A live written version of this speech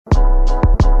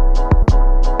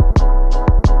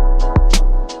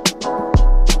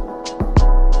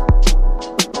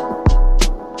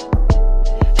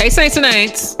Hey, Saints and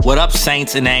Aints. What up,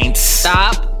 Saints and Aints?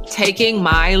 Stop taking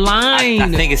my line. I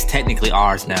think it's technically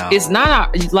ours now. It's not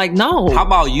our, no. How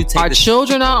about you take our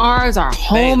children are ours, our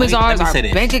home is ours, our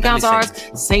bank accounts are ours.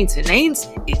 Saints and Aints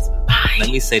is mine. Let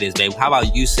me say this, babe. How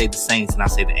about you say the Saints and I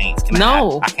say the Aints?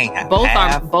 I can't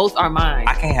have both are mine.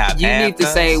 I can't have you need to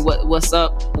say what's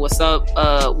up,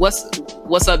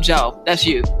 Joe. That's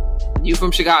you. You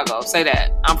from Chicago. Say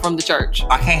that. I'm from the church.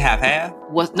 I can't have half?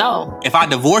 What? No. If I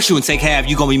divorce you and take half,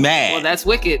 you gonna be mad. Well, that's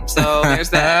wicked. So there's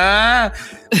that.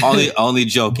 only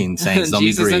joking, Saints. Don't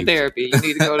Jesus be in therapy. You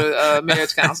need to go to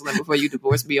marriage counseling before you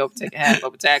divorce me over taking half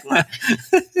of a tagline.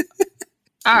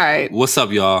 All right. What's up,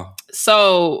 y'all?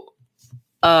 So,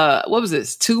 what was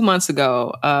this? 2 months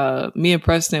ago, me and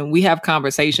Preston, we have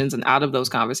conversations, and out of those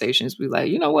conversations, we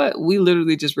like, you know what? We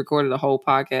literally just recorded a whole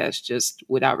podcast just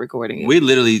without recording it. We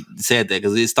literally said that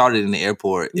because it started in the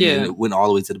airport and then it went all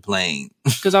the way to the plane.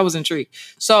 Because I was intrigued.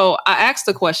 So I asked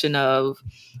the question of,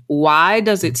 why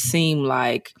does it seem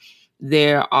like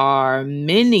there are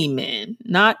many men,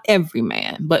 not every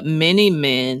man, but many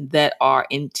men that are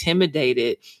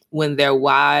intimidated when their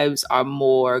wives are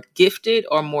more gifted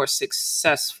or more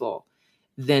successful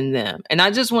than them? And I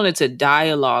just wanted to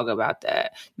dialogue about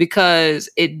that, because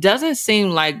it doesn't seem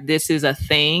like this is a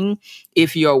thing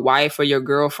if your wife or your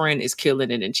girlfriend is killing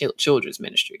it in children's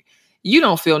ministry. You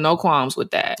don't feel no qualms with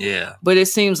that. Yeah. But it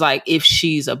seems like if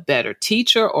she's a better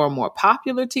teacher or a more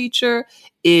popular teacher,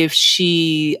 if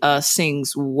she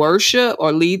sings worship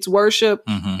or leads worship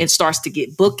and starts to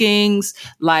get bookings,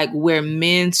 like where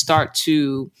men start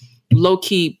to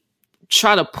low-key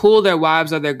try to pull their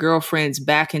wives or their girlfriends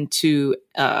back into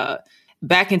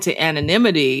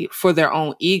anonymity for their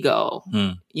own ego.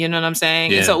 You know what I'm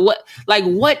saying? Yeah. And so what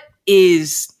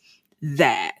is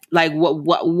that? Like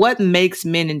what makes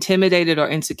men intimidated or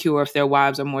insecure if their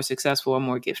wives are more successful or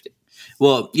more gifted?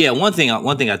 Well, yeah, one thing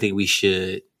I think we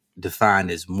should define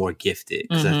is more gifted,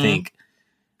 because I think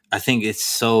it's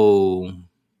so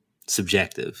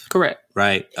subjective. Correct.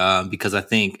 Right? Because I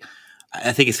think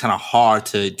it's kind of hard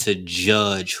to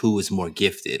judge who is more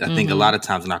gifted. I think a lot of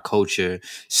times in our culture,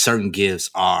 certain gifts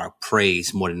are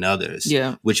praised more than others,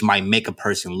 which might make a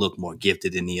person look more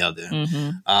gifted than the other.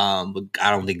 But I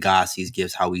don't think God sees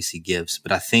gifts how we see gifts.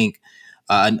 But I think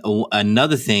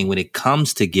another thing when it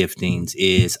comes to giftings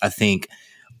is, I think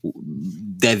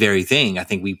that very thing. I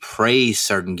think we praise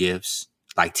certain gifts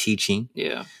like teaching.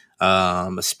 Yeah.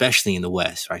 Especially in the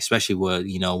West, right? Especially where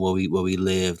we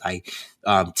live, like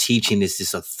teaching is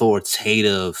this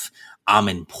authoritative, I'm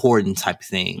important type of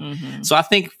thing. So I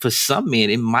think for some men,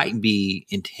 it might be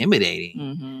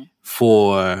intimidating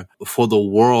for the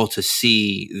world to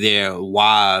see their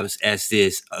wives as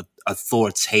this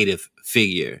authoritative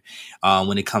figure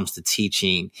when it comes to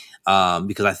teaching,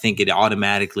 because I think it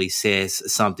automatically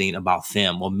says something about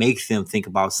them, or makes them think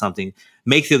about something,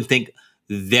 makes them think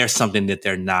they're something that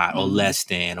they're not, or less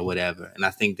than, or whatever. And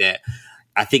I think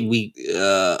we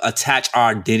attach our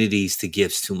identities to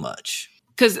gifts too much.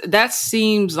 Because that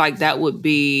seems like that would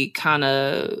be kind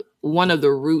of one of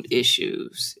the root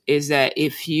issues, is that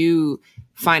if you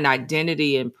find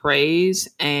identity in praise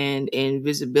and in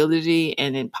visibility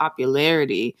and in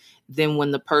popularity, then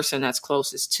when the person that's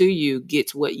closest to you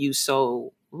gets what you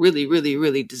so really, really,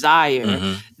 really desire,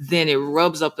 then it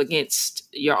rubs up against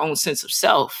your own sense of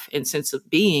self and sense of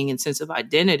being and sense of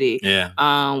identity.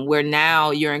 Where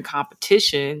now you're in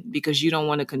competition because you don't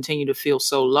want to continue to feel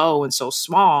so low and so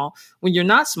small, when you're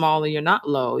not small and you're not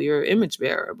low. You're an image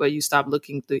bearer, but you stop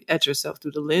looking at yourself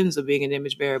through the lens of being an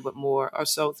image bearer, but more or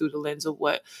so through the lens of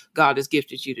what God has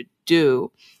gifted you to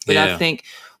do. But I think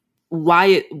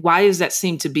why does that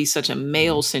seem to be such a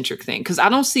male centric thing? Because I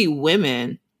don't see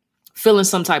women feeling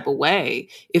some type of way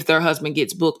if their husband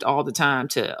gets booked all the time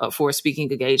for a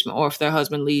speaking engagement, or if their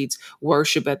husband leads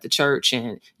worship at the church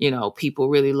and, people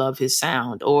really love his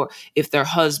sound, or if their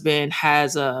husband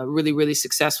has a really, really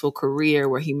successful career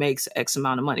where he makes X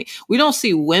amount of money. We don't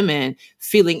see women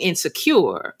feeling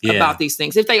insecure about these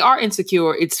things. If they are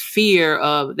insecure, it's fear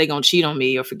of they're going to cheat on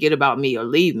me or forget about me or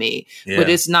leave me. But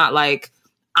it's not like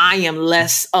I am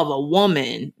less of a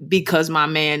woman because my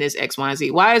man is X, Y, and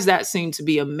Z. Why does that seem to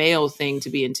be a male thing to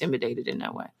be intimidated in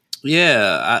that way?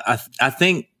 Yeah, I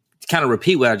think, kind of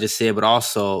repeat what I just said, but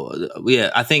also,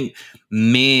 I think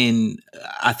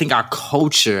our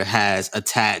culture has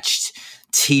attached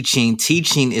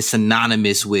teaching is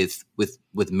synonymous with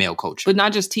male culture. But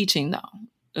not just teaching, though.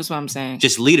 That's what I'm saying.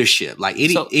 Just leadership. Like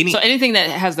so anything that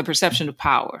has the perception of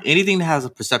power. Anything that has a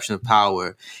perception of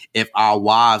power, if our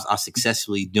wives are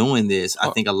successfully doing this, I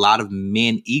think a lot of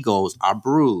men egos are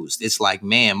bruised. It's like,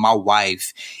 man, my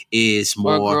wife is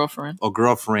more or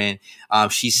girlfriend.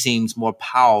 She seems more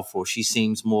powerful. She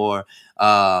seems more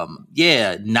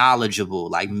knowledgeable.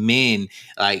 Like men,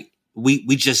 like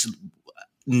we just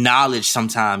knowledge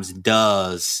sometimes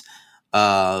does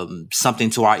something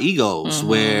to our egos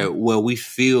where we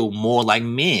feel more like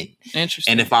men.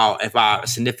 Interesting. And if our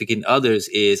significant others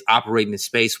is operating in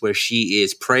space where she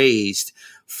is praised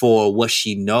for what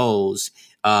she knows,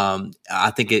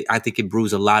 I think it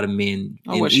bruises a lot of men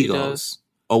in egos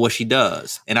or what she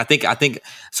does. And I think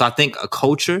a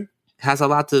culture has a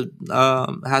lot to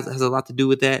has a lot to do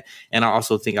with that, and I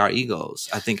also think our egos.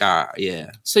 I think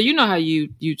So you know how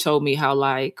you told me how,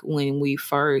 like, when we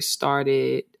first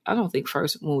started, I don't think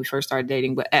when we first started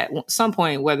dating, but at some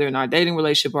point, whether in our dating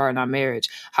relationship or in our marriage,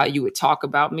 how you would talk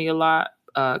about me a lot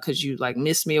because you like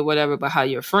miss me or whatever, but how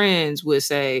your friends would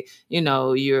say, you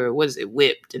know, you're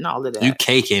whipped and all of that. You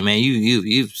caking, man.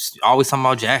 You always talking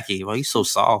about Jackie. Well, you so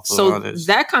soft. So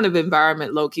that kind of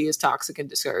environment, low key, is toxic and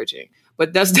discouraging.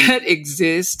 But does that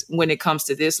exist when it comes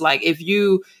to this? Like, if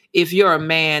you're a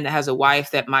man that has a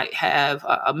wife that might have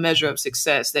a measure of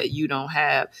success that you don't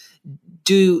have,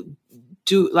 do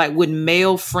like, would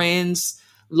male friends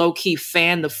low key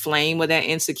fan the flame of that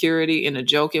insecurity in a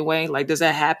joking way? Like, does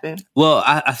that happen? Well,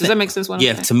 does that make sense?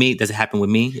 To me, does it happen with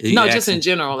me? No, just in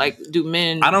general. Like, do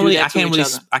men? I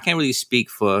can't really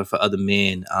speak for other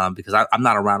men because I'm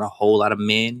not around a whole lot of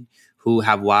men who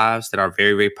have wives that are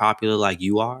very, very popular like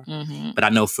you are. Mm-hmm. But I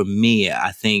know for me,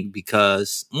 I think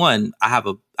because one, I have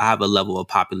a level of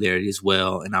popularity as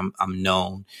well, and I'm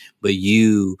known, but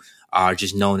you are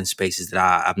just known in spaces that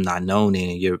I'm not known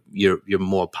in. You're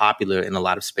more popular in a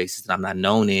lot of spaces that I'm not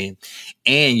known in,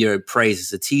 and you're praised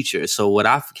as a teacher. So what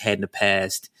I've had in the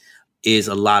past is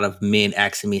a lot of men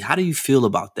asking me, how do you feel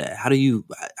about that? How do you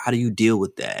deal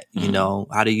with that? Mm-hmm. You know,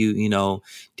 how do you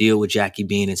deal with Jackie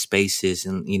being in spaces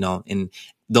and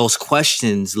those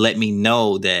questions let me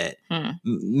know that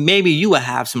maybe you would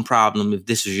have some problem if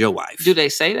this was your wife. Do they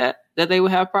say that they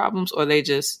would have problems, or they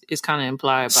just, it's kind of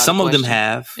implied by some of them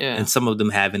have, and some of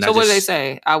them haven't. So what do they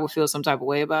say? I would feel some type of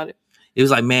way about it? It was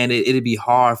like, man, it'd be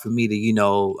hard for me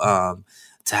to,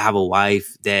 to have a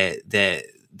wife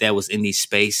that was in these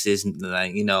spaces.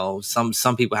 Like,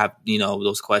 some people have,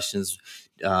 those questions.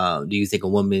 Do you think a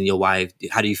woman, your wife,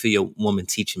 how do you feel your woman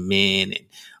teaching men and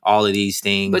all of these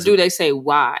things? But do they say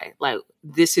why? Like,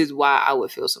 this is why I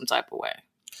would feel some type of way.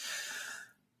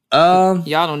 Y'all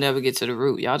don't never get to the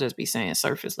root. Y'all just be saying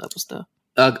surface level stuff.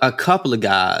 A couple of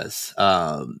guys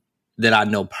that I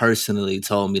know personally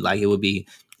told me like it would be,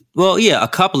 a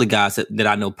couple of guys that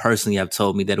I know personally have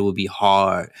told me that it would be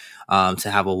hard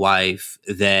to have a wife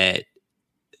that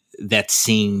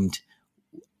seemed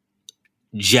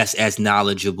just as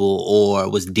knowledgeable or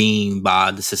was deemed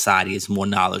by the society as more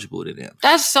knowledgeable than them.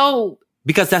 That's so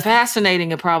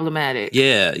fascinating and problematic.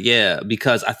 Yeah.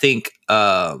 Because I think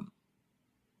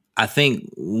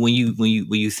when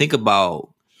you think about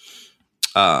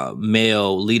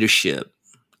male leadership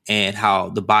and how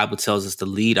the Bible tells us to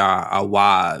lead our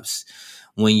wives,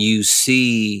 when you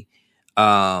see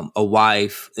a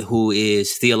wife who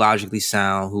is theologically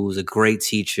sound, who's a great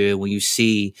teacher, when you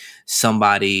see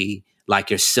somebody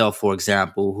like yourself, for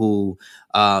example, who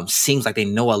seems like they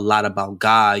know a lot about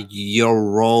God,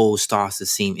 your role starts to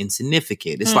seem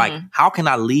insignificant. It's like, how can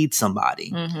I lead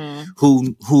somebody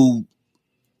who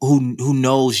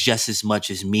knows just as much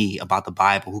as me about the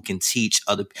Bible, who can teach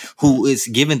who is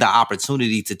given the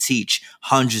opportunity to teach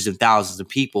hundreds of thousands of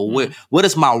people? What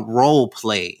does my role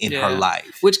play in her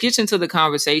life? Which gets into the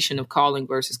conversation of calling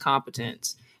versus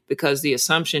competence, because the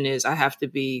assumption is I have to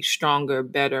be stronger,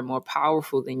 better, more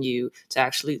powerful than you to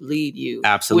actually lead you.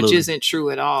 Absolutely. Which isn't true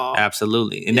at all.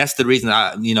 Absolutely. And that's the reason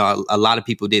a lot of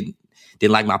people didn't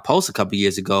like my post a couple of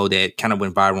years ago that kind of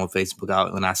went viral on Facebook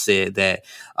out when I said that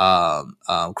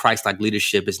Christ-like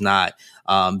leadership is not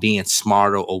being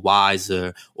smarter or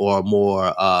wiser or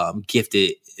more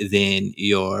gifted than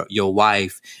your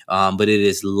wife, but it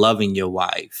is loving your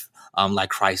wife like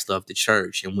Christ loved the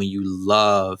church. And when you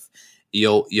love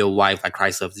your wife like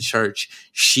Christ loves the church,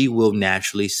 she will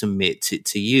naturally submit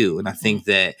to you. And I think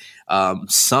that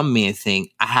some men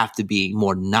think I have to be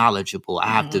more knowledgeable. I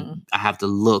have to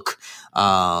look,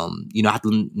 I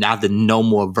have to know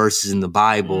more verses in the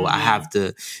Bible. I have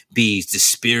to be the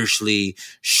spiritually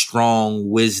strong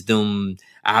wisdom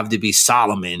I have to be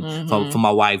Solomon for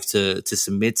my wife to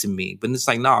submit to me. But it's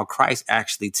like, no, Christ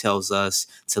actually tells us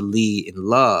to lead in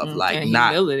love, like and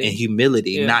not humility. in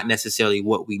humility, not necessarily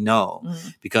what we know,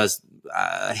 because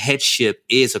headship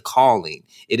is a calling.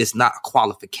 It is not a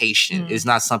qualification. It is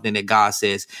not something that God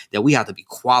says that we have to be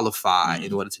qualified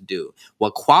in order to do.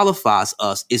 What qualifies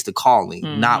us is the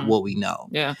calling, not what we know.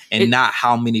 Yeah. And not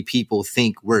how many people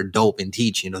think we're dope in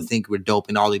teaching or think we're dope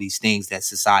in all of these things that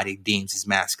society deems as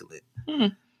masculine.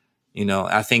 You know,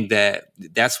 I think that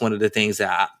that's one of the things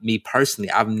that me personally,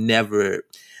 I've never,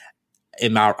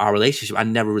 in our relationship, I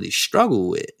never really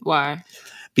struggled with. Why?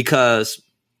 Because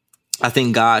I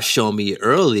think God showed me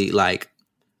early, like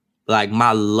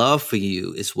my love for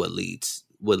you is what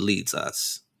leads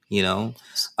us, you know,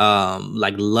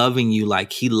 like loving you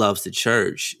like he loves the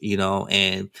church, you know,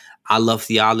 and I love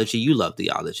theology. You love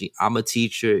theology. I'm a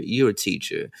teacher. You're a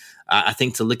teacher. I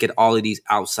think to look at all of these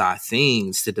outside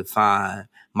things to define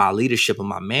my leadership and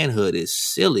my manhood is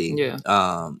silly. Yeah.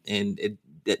 And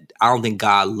I don't think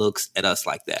God looks at us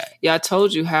like that. Yeah. I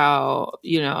told you how,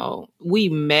 you know, we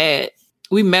met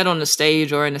on the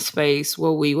stage or in a space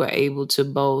where we were able to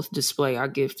both display our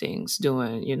giftings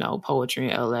doing, you know, poetry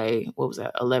in LA. What was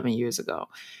that? 11 years ago.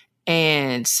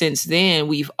 And since then,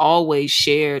 we've always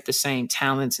shared the same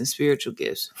talents and spiritual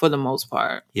gifts for the most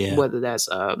part. Yeah. Whether that's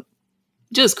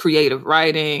just creative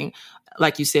writing,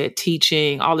 like you said,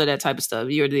 teaching, all of that type of stuff.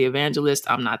 You're the evangelist.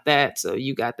 I'm not that. So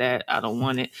you got that. I don't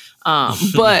want it.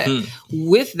 But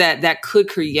with that could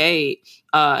create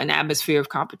an atmosphere of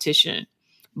competition.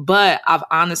 But I've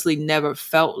honestly never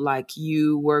felt like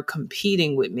you were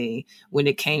competing with me when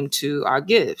it came to our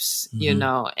gifts, you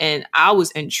know, and I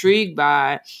was intrigued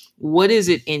by what is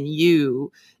it in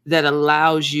you that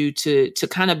allows you to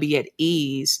kind of be at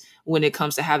ease when it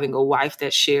comes to having a wife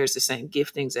that shares the same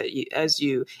giftings as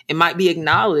you. It might be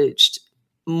acknowledged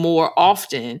more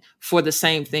often for the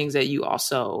same things that you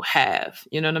also have.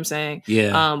 You know what I'm saying?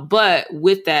 Yeah. But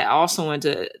with that, I also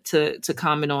wanted to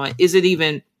comment on, is it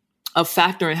even a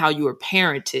factor in how you were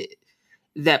parented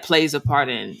that plays a part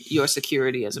in your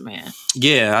security as a man?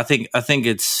 Yeah, I think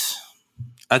it's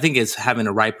having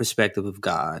the right perspective of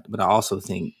God, but I also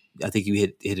think you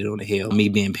hit it on the head. Me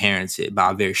being parented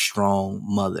by a very strong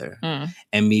mother,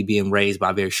 and me being raised by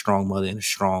a very strong mother and a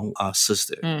strong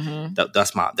sister.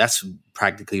 That's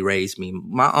practically raised me.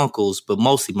 My uncles, but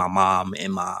mostly my mom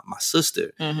and my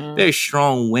sister, very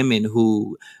strong women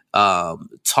who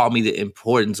taught me the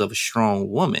importance of a strong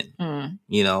woman,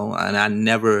 you know, and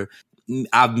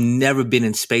I've never been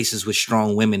in spaces with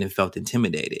strong women and felt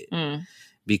intimidated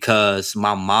because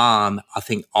my mom, I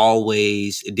think,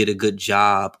 always did a good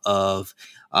job of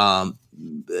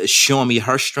showing me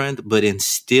her strength, but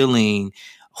instilling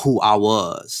who I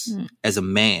was as a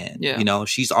man. Yeah. You know,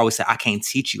 she's always said, I can't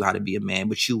teach you how to be a man,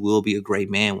 but you will be a great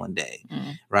man one day.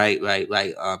 Right.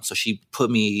 So she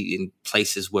put me in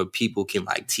places where people can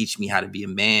like teach me how to be a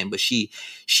man, but she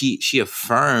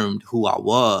affirmed who I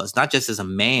was, not just as a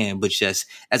man, but just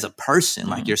as a person.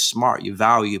 Like, you're smart, you're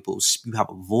valuable, you have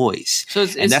a voice.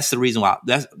 And that's the reason why,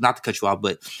 that's not to cut you off,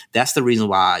 but that's the reason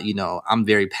why, you know, I'm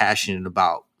very passionate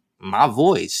about my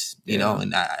voice, you know,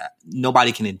 and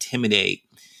nobody can intimidate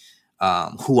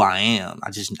who I am. I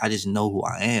just know who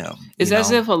I am. It's as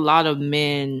if a lot of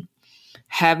men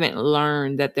haven't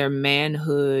learned that their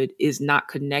manhood is not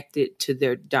connected to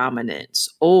their dominance,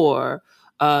 or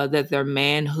that their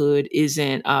manhood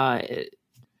isn't that,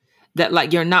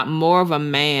 like, you're not more of a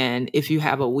man if you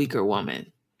have a weaker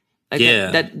woman. Like,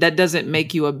 that doesn't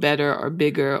make you a better or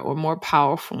bigger or more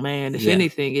powerful man. If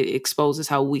anything, it exposes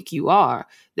how weak you are,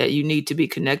 that you need to be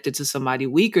connected to somebody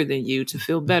weaker than you to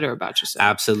feel better about yourself.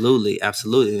 Absolutely.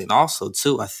 And also,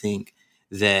 too, I think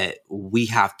that we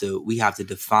have to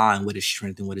define what is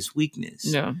strength and what is weakness.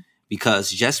 Yeah.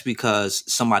 Because just because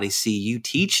somebody see you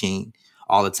teaching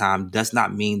all the time does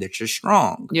not mean that you're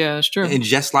strong. Yeah, it's true. And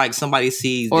just like somebody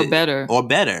sees better.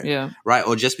 Yeah. Right.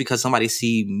 Or just because somebody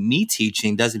see me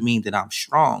teaching doesn't mean that I'm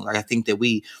strong. Like, I think that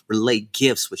we relate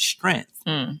gifts with strength.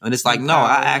 And it's like, no,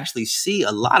 I actually see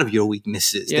a lot of your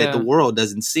weaknesses that the world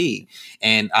doesn't see.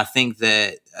 And I think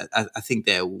that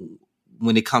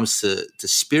when it comes to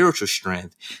spiritual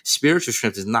strength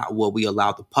is not what we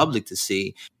allow the public to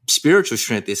see. Spiritual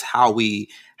strength is how we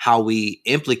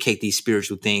implicate these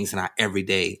spiritual things in our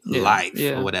everyday life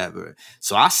or whatever.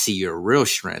 So I see your real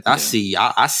strength. I see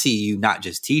you not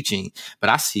just teaching, but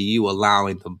I see you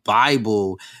allowing the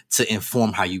Bible to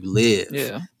inform how you live.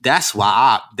 Yeah. That's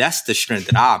that's the strength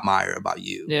that I admire about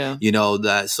you. Yeah. You know,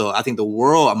 so I think the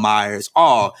world admires,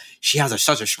 she has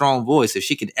such a strong voice if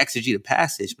she can exegete a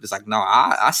passage, but it's like, no,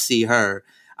 I see her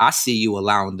I see you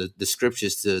allowing the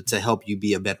scriptures to help you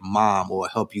be a better mom or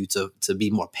help you to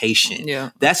be more patient. Yeah.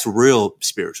 That's real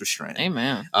spiritual strength.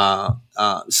 Amen.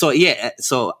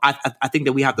 So I think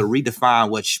that we have to redefine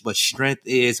what strength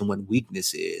is and what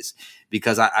weakness is,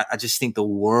 because I just think the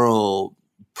world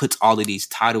puts all of these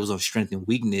titles on strength and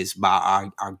weakness by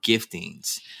our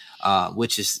giftings,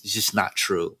 which is just not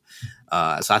true.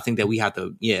 So I think that we have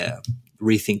to,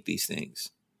 rethink these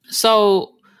things.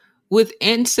 So with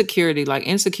insecurity, like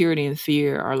insecurity and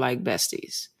fear are like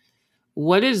besties.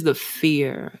 What is the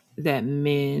fear that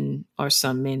men or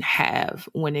some men have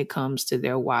when it comes to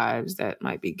their wives that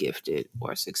might be gifted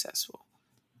or successful,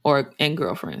 and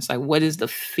girlfriends? Like, what is the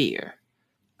fear?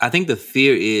 I think the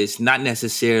fear is not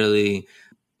necessarily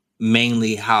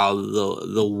mainly how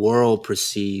the world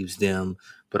perceives them,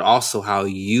 but also how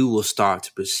you will start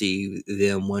to perceive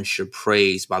them once you're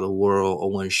praised by the world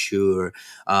or once you're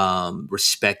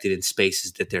respected in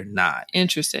spaces that they're not.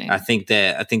 Interesting. I think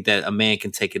that a man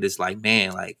can take it as like,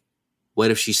 man, like,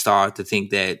 what if she started to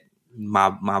think that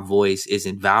my voice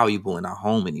isn't valuable in our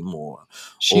home anymore?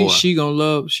 She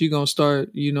gonna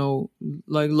start,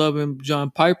 like loving John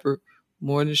Piper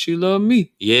more than she loved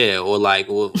me. Yeah, or like,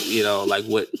 well, like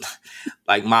what,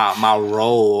 like my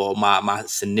role or my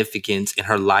significance in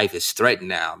her life is threatened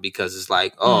now because it's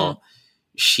like,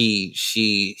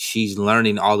 she's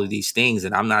learning all of these things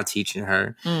and I'm not teaching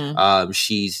her.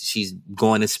 She's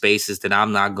going to spaces that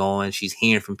I'm not going. She's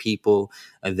hearing from people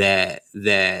that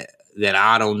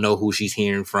I don't know who she's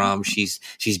hearing from. She's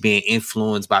being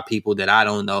influenced by people that I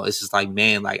don't know. It's just like,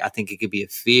 man, like I think it could be a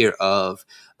fear of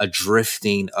a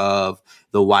drifting of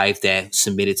the wife that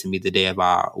submitted to me the day of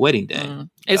our wedding day.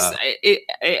 It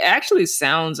actually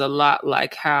sounds a lot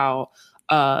like how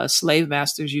slave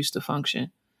masters used to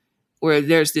function, where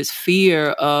there's this fear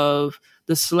of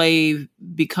the slave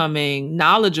becoming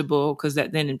knowledgeable because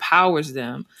that then empowers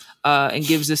them and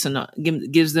gives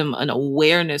them an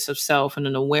awareness of self and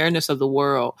an awareness of the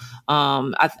world.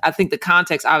 I think the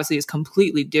context obviously is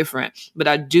completely different, but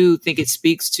I do think it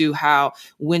speaks to how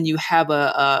when you have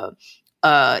a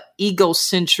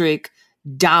egocentric,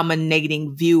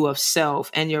 dominating view of self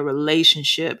and your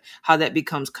relationship, how that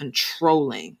becomes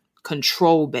control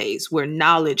based, where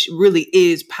knowledge really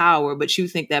is power, but you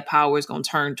think that power is going to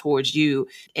turn towards you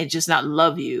and just not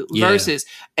love you, versus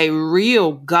a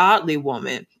real godly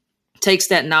woman takes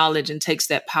that knowledge and takes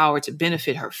that power to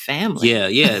benefit her family.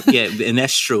 Yeah. And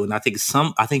that's true. And I think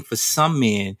for some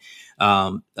men,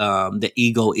 the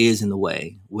ego is in the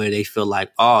way, where they feel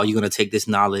like, oh, you're going to take this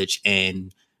knowledge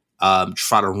and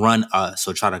try to run us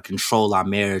or try to control our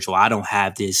marriage, or I don't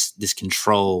have this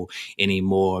control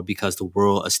anymore because the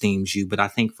world esteems you. But I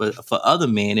think for other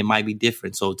men, it might be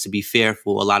different. So to be fair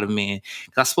for a lot of men,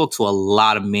 because I spoke to a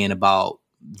lot of men about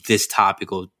this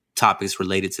topic or topics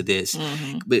related to this,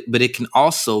 but it can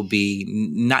also be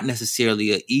not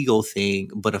necessarily an ego thing,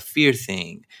 but a fear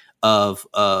thing of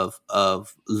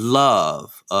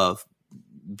love, of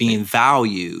being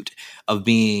valued, of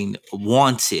being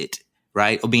wanted,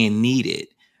 right? Or being needed,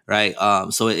 right?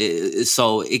 So it is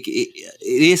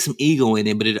some ego in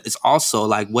it, but it's also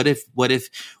like, what if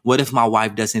my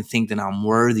wife doesn't think that I'm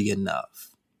worthy enough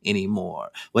anymore?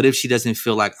 What if she doesn't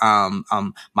feel like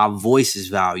my voice is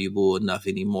valuable enough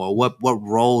anymore? What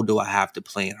role do I have to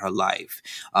play in her life?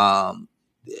 I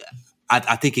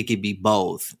think it could be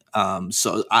both.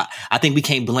 So I think we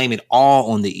can't blame it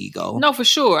all on the ego. No, for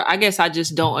sure. I guess I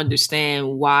just don't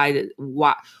understand why does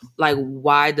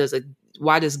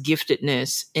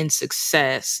giftedness and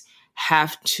success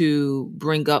have to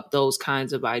bring up those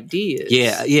kinds of ideas?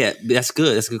 Yeah, that's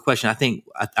good. That's a good question. I think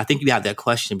you have that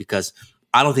question because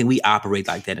I don't think we operate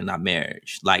like that in our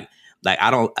marriage. Like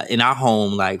I don't, in our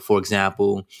home, like, for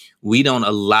example, we don't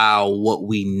allow what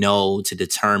we know to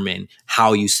determine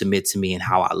how you submit to me and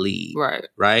how I lead.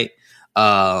 Right.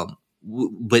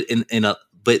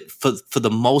 But for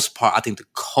the most part, I think the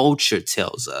culture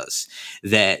tells us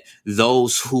that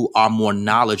those who are more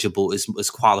knowledgeable is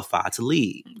qualified to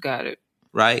lead. Got it.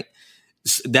 Right.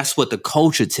 That's what the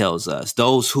culture tells us.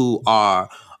 Those who are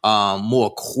more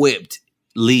equipped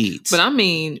leads. But I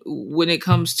mean, when it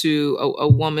comes to a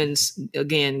woman's,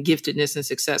 again, giftedness and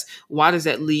success, why does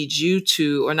that lead you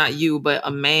to, or not you, but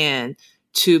a man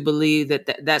to believe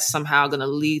that's somehow going to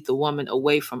lead the woman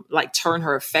away from, like, turn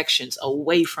her affections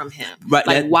away from him? Right.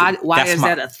 Like, why is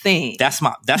that a thing? That's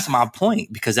my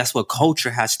point, because that's what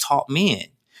culture has taught men.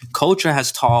 Culture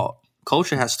has taught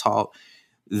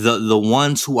the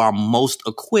ones who are most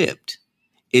equipped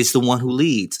is the one who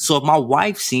leads. So if my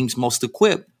wife seems most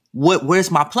equipped, where's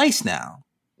my place now?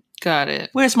 Got it.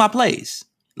 Where's my place?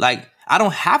 Like, I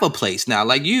don't have a place now.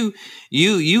 Like you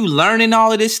learning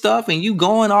all of this stuff and you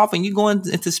going off and you going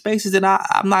into spaces that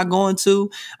I'm not going to.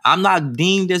 I'm not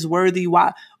deemed as worthy.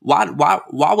 Why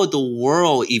would the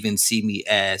world even see me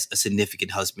as a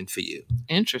significant husband for you?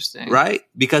 Interesting. Right?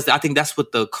 Because I think that's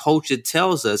what the culture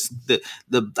tells us.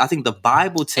 I think the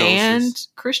Bible tells us. And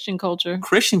Christian culture.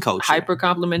 Hyper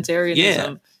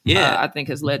complementarianism. Yeah. I think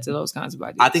has led to those kinds of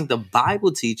ideas. I think the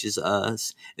Bible teaches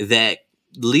us that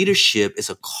leadership is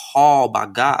a call by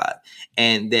God,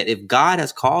 and that if God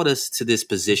has called us to this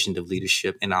position of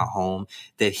leadership in our home,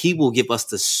 that he will give us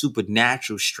the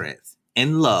supernatural strength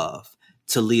and love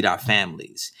to lead our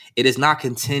families. It is not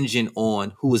contingent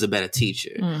on who is a better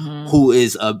teacher, who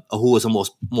is a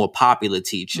more popular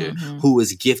teacher, who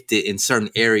is gifted in certain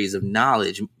areas of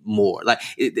knowledge more. Like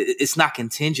it's not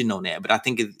contingent on that. But I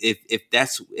think if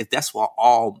that's what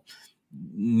all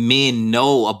men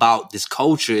know about this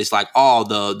culture, it's like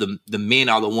the men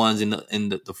are the ones in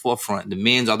the forefront. The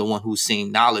men are the one who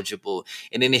seem knowledgeable,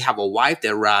 and then they have a wife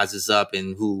that rises up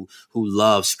and who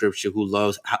loves scripture, who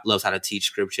loves how to teach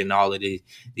scripture and all of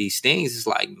these things. It's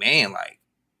like, man, like,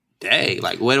 dang,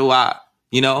 like, where do I,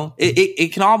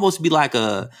 it can almost be like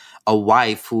a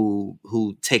wife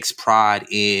who takes pride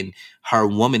in her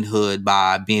womanhood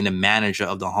by being the manager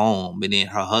of the home, and then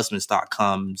her husband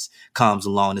comes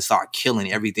along and start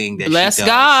killing everything that Bless she does.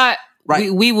 God.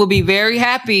 Right. We will be very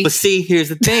happy. But see, here's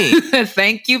the thing.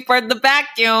 Thank you for the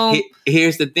vacuum.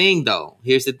 Here's the thing though.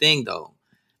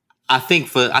 I think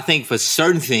for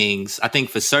certain things,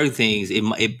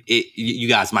 you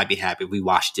guys might be happy if we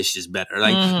wash dishes better.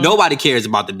 Like nobody cares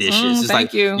about the dishes. It's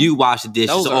like you wash the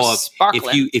dishes, or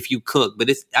if you cook. But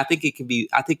I think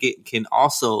it can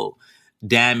also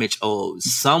damage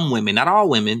some women, not all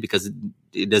women, because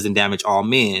it doesn't damage all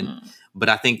men. But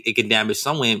I think it can damage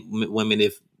some women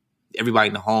if everybody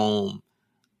in the home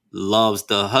loves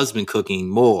the husband cooking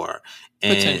more.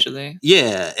 And, potentially,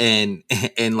 yeah, and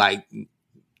like,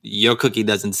 your cookie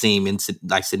doesn't seem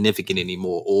like significant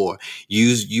anymore, or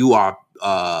you're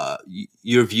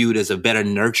viewed as a better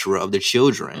nurturer of the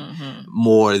children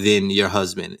more than your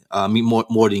husband,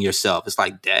 more than yourself. It's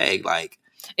like, dang, like,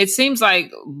 it seems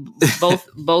like both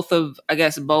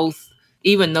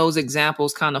even those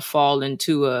examples kind of fall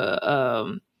into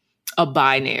a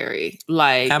binary.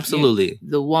 Like, absolutely,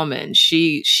 the woman,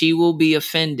 she will be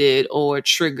offended or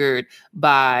triggered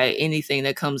by anything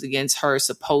that comes against her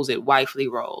supposed wifely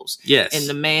roles. Yes. And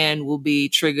the man will be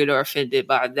triggered or offended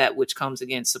by that which comes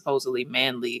against supposedly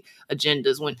manly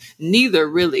agendas, when neither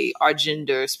really are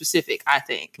gender specific, I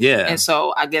think. Yeah. And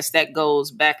so I guess that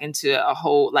goes back into a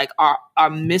whole, like, our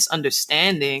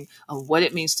misunderstanding of what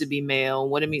it means to be male,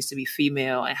 what it means to be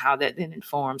female, and how that then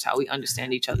informs how we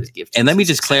understand each other's gifts. And let me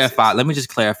just clarify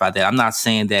that I'm not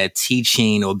saying that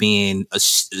teaching or being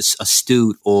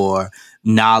astute or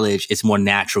knowledge is more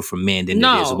natural for men than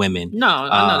it is women. No,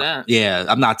 I know that. Yeah,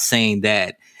 I'm not saying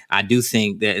that. I do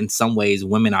think that in some ways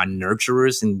women are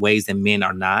nurturers in ways that men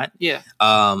are not. Yeah.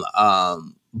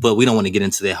 But we don't want to get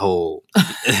into that whole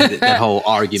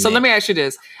argument. So let me ask you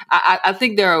this. I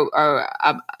think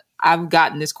I've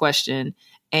gotten this question,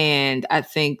 and I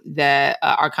think that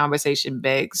our conversation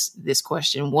begs this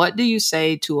question. What do you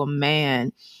say to a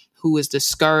man who is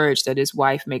discouraged that his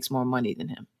wife makes more money than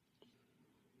him?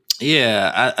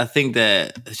 Yeah, I think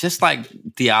that just like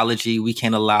theology, we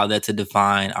can't allow that to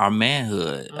define our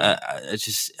manhood. I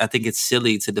think it's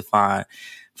silly to define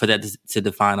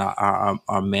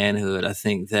our manhood. I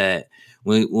think that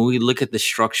when we look at the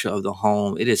structure of the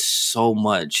home, it is so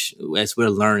much, as we're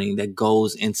learning, that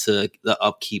goes into the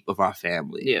upkeep of our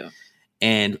family. Yeah,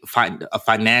 and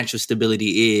financial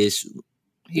stability is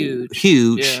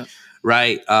huge, yeah.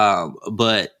 Right?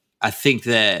 But I think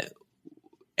that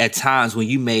at times when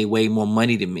you made way more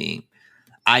money than me,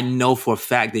 I know for a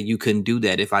fact that you couldn't do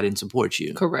that if I didn't support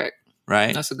you. Correct.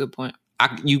 Right? That's a good point.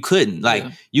 You couldn't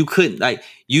you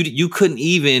couldn't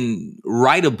even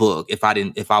write a book if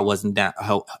I wasn't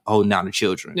holding down the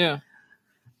children. Yeah.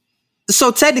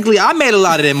 So technically, I made a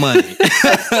lot of that money.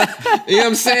 You know what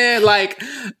I'm saying? Like,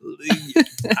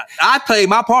 I played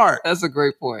my part. That's a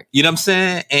great point. You know what I'm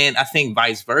saying? And I think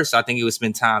vice versa. I think it was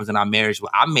been times in our marriage where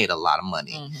I made a lot of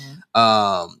money.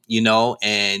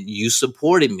 And you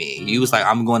supported me. You was like,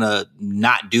 I'm going to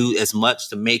not do as much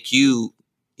to make you,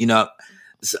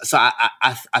 So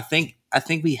I think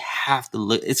we have to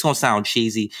look. It's gonna sound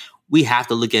cheesy. We have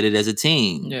to look at it as a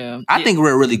team. Yeah, I think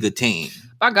we're a really good team.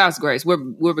 By God's grace,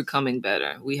 we're becoming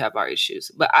better. We have our issues,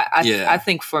 but I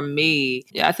think for me,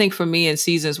 in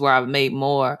seasons where I've made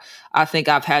more, I think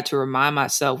I've had to remind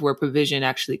myself where provision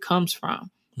actually comes from.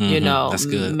 That's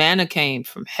good. Manna came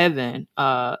from heaven.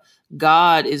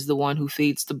 God is the one who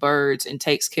feeds the birds and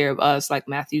takes care of us, like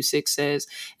Matthew 6 says.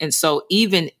 And so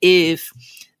even if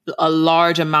a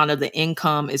large amount of the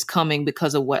income is coming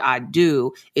because of what I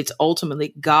do, it's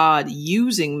ultimately God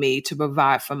using me to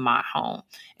provide for my home.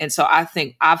 And so I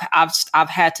think I've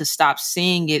had to stop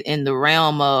seeing it in the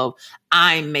realm of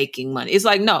I'm making money. It's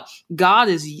like, no, God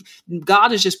is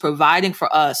just providing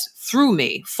for us through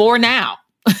me for now.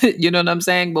 You know what I'm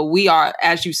saying? But we are,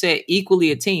 as you said, equally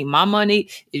a team. My money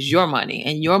is your money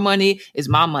and your money is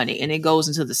my money, and it goes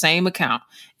into the same account.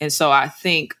 And so I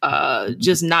think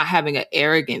just not having an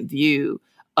arrogant view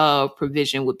of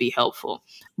provision would be helpful.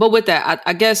 But with that,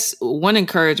 I guess one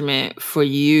encouragement for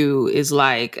you is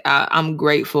like, I'm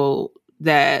grateful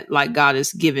that like God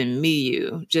has given me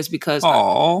you, just because I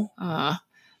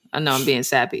know I'm being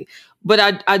sappy.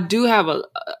 But I do have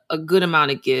a good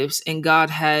amount of gifts, and God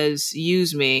has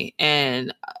used me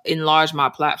and enlarged my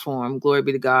platform. Glory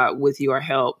be to God, with your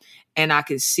help. And I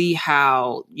can see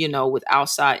how, with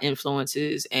outside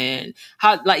influences and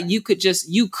how like you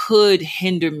could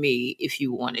hinder me if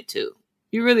you wanted to.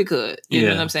 You really could. You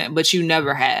know what I'm saying? But you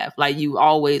never have. Like, you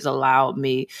always allowed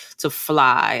me to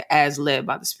fly as led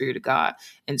by the Spirit of God.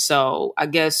 And so I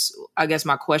guess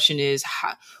my question is,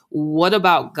 what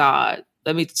about God?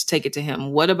 Let me take it to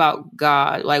him. What about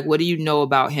God? Like, what do you know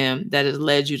about him that has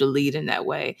led you to lead in that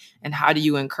way? And how do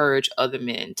you encourage other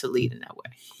men to lead in that way?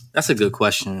 That's a good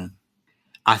question.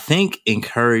 I think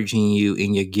encouraging you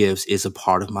in your gifts is a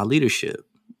part of my leadership.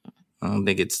 I don't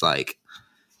think it's like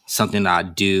something I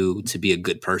do to be a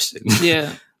good person.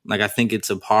 Yeah. Like, I think it's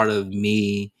a part of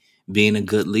me being a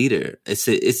good leader. I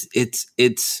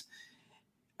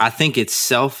think it's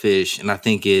selfish, and I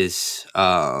think it's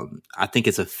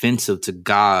offensive to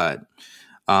God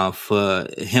for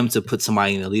him to put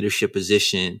somebody in a leadership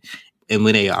position, and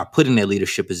when they are put in that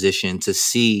leadership position, to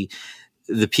see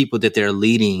the people that they're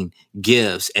leading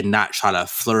gifts and not try to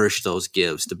flourish those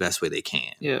gifts the best way they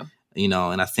can. Yeah.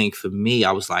 And I think for me,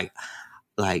 I was like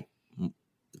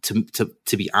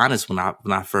to be honest, when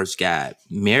I first got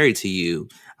married to you,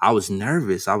 I was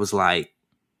nervous. I was like,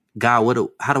 God,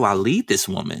 how do I lead this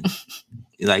woman?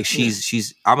 Like,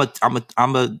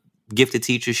 I'm a gifted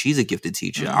teacher. She's a gifted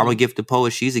teacher. Mm-hmm. I'm a gifted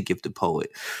poet. She's a gifted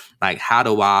poet. Like, how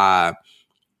do I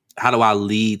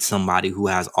lead somebody who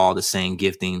has all the same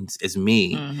giftings as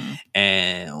me? Mm-hmm.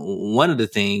 And one of the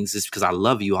things is because I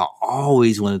love you, I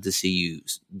always wanted to see you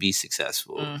be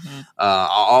successful. Mm-hmm. I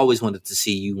always wanted to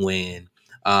see you win.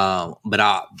 But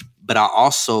I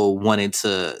also wanted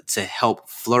to help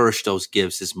flourish those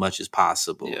gifts as much as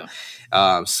possible.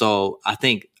 Yeah. So I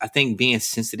think being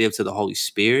sensitive to the Holy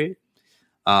Spirit,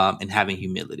 and having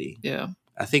humility. Yeah.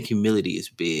 I think humility is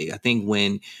big. I think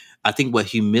what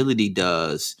humility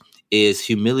does is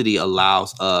humility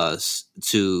allows us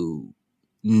to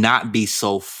not be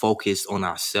so focused on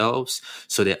ourselves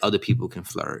so that other people can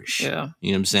flourish. Yeah.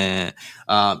 You know what I'm saying?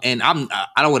 And I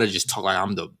don't want to just talk like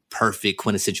I'm the perfect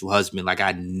quintessential husband. Like,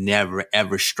 I never,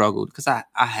 ever struggled, because I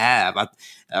have.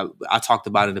 I talked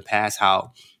about in the past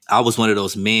how I was one of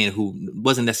those men who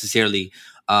wasn't necessarily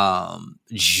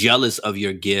jealous of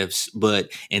your gifts,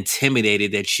 but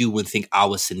intimidated that you would think I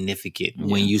was significant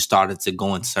when you started to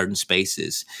go in certain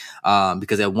spaces.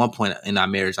 Because at one point in our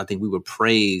marriage, I think we were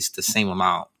praised the same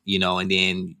amount, and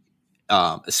then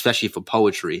especially for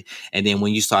poetry. And then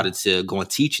when you started to go and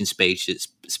teach in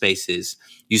spaces,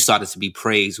 you started to be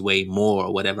praised way more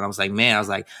or whatever. And I was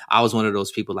like, I was one of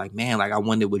those people like, man, like, I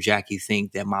wonder would Jackie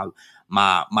think that my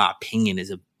opinion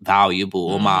is valuable,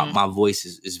 or my voice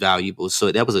is valuable.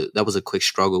 So that was a quick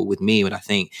struggle with me. But I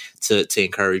think to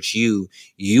encourage you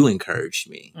encouraged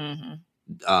me. Mm-hmm.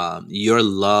 Your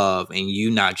love and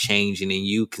you not changing and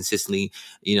you consistently,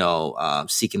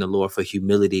 seeking the Lord for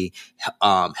humility,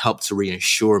 helped to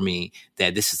reassure me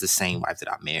that this is the same wife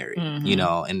that I married,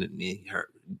 and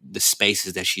the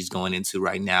spaces that she's going into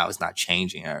right now is not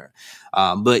changing her.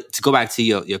 But to go back to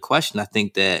your question, I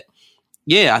think that,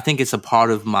 I think it's a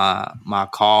part of my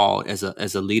call as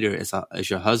a leader, as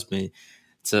your husband,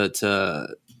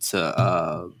 to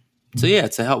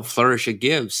help flourish your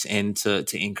gifts and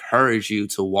to encourage you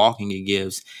to walk in your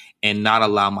gifts and not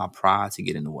allow my pride to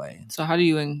get in the way. So how do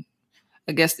you,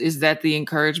 I guess, is that the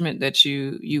encouragement that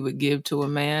you would give to a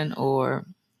man, or?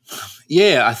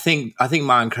 Yeah, I think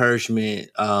my encouragement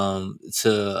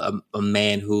to a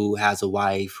man who has a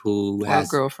wife who has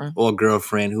a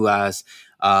girlfriend who has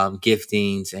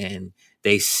giftings, and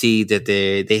they see that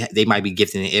they might be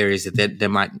gifted in areas that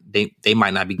they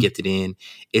might not be gifted in,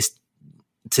 is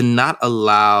to not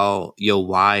allow your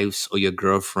wife's or your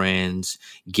girlfriend's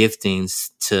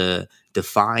giftings to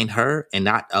define her and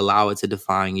not allow it to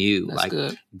define you. That's like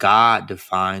good. God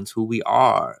defines who we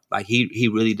are. Like he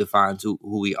really defines who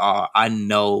we are. I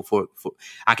know for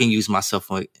I can use myself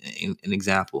for an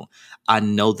example. I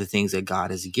know the things that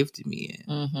God has gifted me in.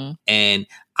 Mm-hmm. And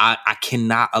I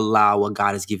cannot allow what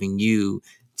God is giving you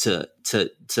to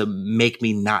make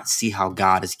me not see how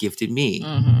God has gifted me.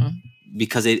 Mm-hmm.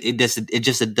 Because it does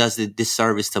a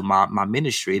disservice to my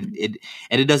ministry.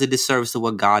 It does a disservice to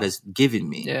what God has given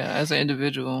me. Yeah, as an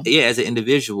individual. Yeah, as an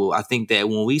individual, I think that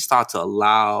when we start to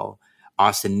allow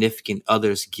our significant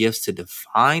others' gifts to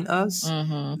define us,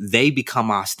 Mm-hmm. they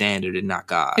become our standard and not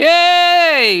God.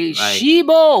 Hey, Like,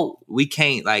 Shibo. We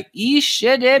can't like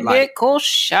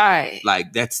Ishedebekoshay.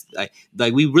 like that's like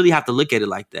we really have to look at it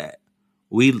like that.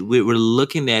 We're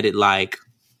looking at it like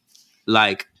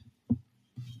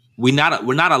we're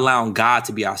not allowing God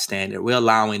to be our standard. We're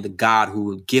allowing the God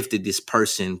who gifted this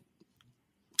person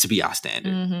to be our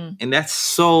standard. Mm-hmm. And that's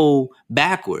so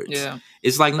backwards. Yeah.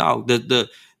 It's like, no, the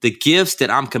gifts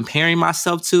that I'm comparing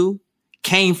myself to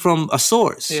came from a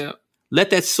source. Yeah.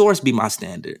 Let that source be my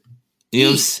standard. You know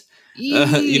what I'm saying?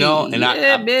 You know, and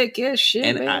I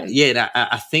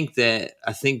think that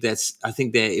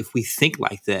if we think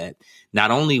like that,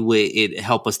 not only would it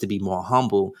help us to be more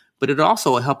humble, but it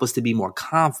also will help us to be more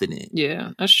confident.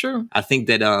 Yeah, that's true. I think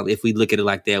that if we look at it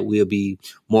like that, we'll be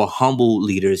more humble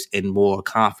leaders and more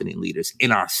confident leaders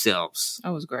in ourselves.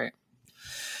 That was great.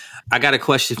 I got a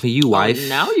question for you, wife. Oh,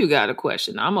 now you got a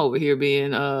question. I'm over here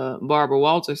being Barbara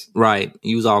Walters. Right.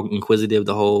 You was all inquisitive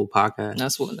the whole podcast.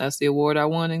 That's the award I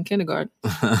won in kindergarten.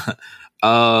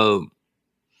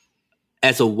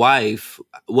 As a wife,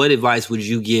 what advice would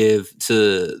you give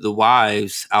to the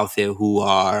wives out there who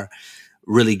are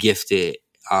really gifted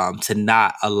to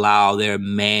not allow their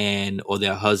man or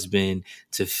their husband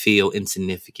to feel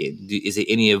insignificant? Is there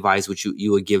any advice which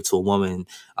you would give to a woman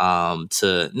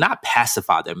to not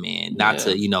pacify their man, not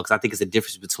to, because I think it's a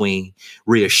difference between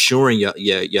reassuring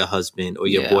your husband or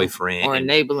your boyfriend or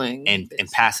enabling and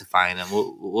pacifying them.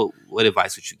 What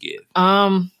advice would you give?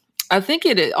 I think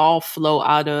it all flow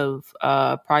out of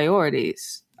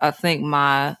priorities. I think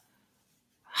my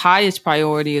highest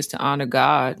priority is to honor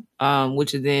God,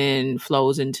 which then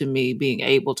flows into me being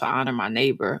able to honor my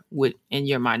neighbor and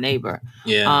you're my neighbor.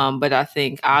 Yeah. But I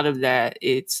think out of that,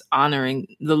 it's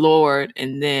honoring the Lord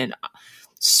and then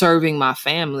serving my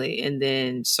family and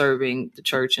then serving the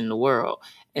church and the world.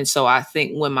 And so I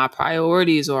think when my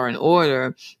priorities are in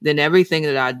order, then everything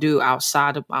that I do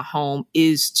outside of my home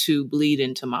is to bleed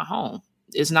into my home.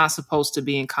 It's not supposed to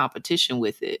be in competition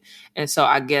with it. And so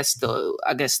I guess the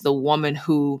woman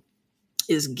who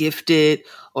is gifted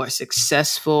or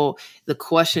successful, the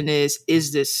question is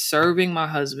this serving my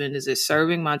husband? Is it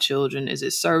serving my children? Is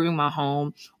it serving my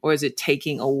home? Or is it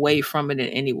taking away from it in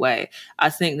any way? I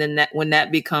think then that when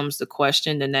that becomes the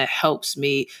question, then that helps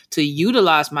me to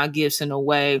utilize my gifts in a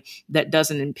way that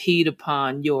doesn't impede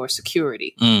upon your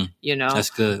security. That's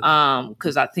good.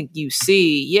 Because I think you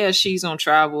see, she's on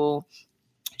travel.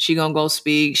 She's going to go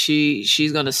speak.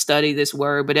 She's going to study this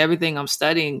word. But everything I'm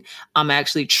studying, I'm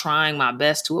actually trying my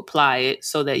best to apply it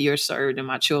so that you're served and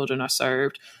my children are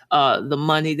served. The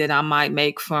money that I might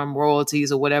make from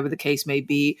royalties or whatever the case may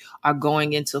be are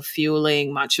going into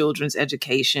fueling my children's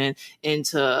education,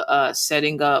 into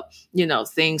setting up,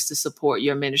 things to support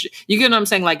your ministry. You get what I'm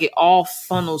saying? Like it all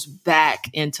funnels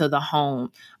back into the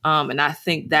home. And I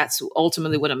think that's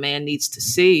ultimately what a man needs to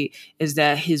see is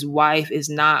that his wife is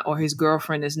not, or his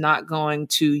girlfriend is not going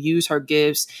to use her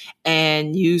gifts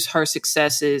and use her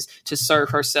successes to serve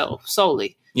herself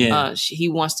solely. Yeah. He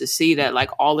wants to see that like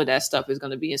all of that stuff is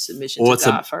going to be in submission to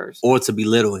God first. Or to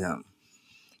belittle him.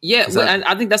 Yeah,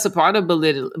 I think that's a part of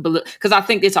because I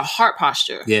think it's a heart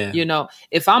posture. Yeah.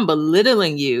 If I'm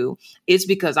belittling you, it's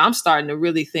because I'm starting to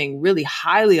really think really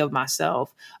highly of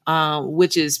myself,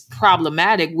 which is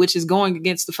problematic, which is going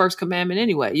against the first commandment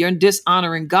anyway. You're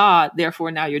dishonoring God, therefore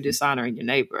now you're dishonoring your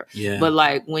neighbor. Yeah. But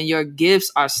like when your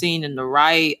gifts are seen in the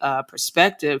right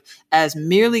perspective as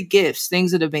merely gifts,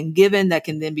 things that have been given that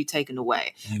can then be taken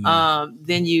away,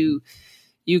 then you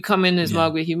come in this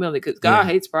mug with humility because God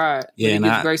hates pride. But he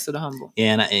gives grace to the humble.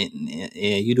 Yeah, and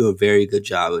you do a very good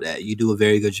job of that. You do a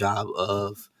very good job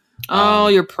of.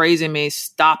 You're praising me.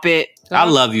 Stop it. I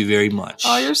love you very much.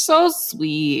 Oh, you're so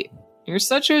sweet. You're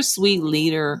such a sweet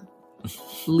leader.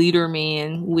 Leader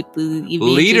man with the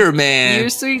leader man. You're a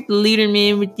sweet leader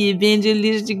man with the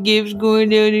evangelistic gifts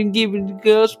going out and giving the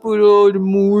gospel to all the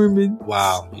Mormons.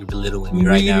 Wow, you're belittling me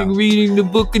right now. Reading the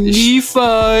book of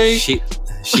Nephi.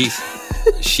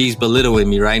 She's belittling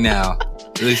me right now.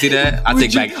 You see that? I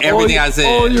take back everything I said.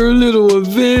 All your little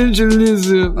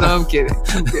evangelism. No, I'm kidding.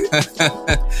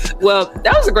 Well,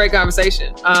 that was a great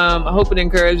conversation. I hope it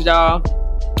encouraged y'all.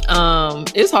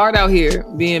 It's hard out here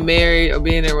being married or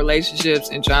being in relationships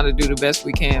and trying to do the best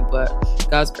we can, but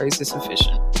God's grace is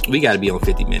sufficient. We got to be on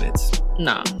 50 minutes.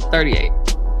 No, 38.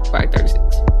 Probably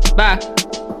 36. Bye.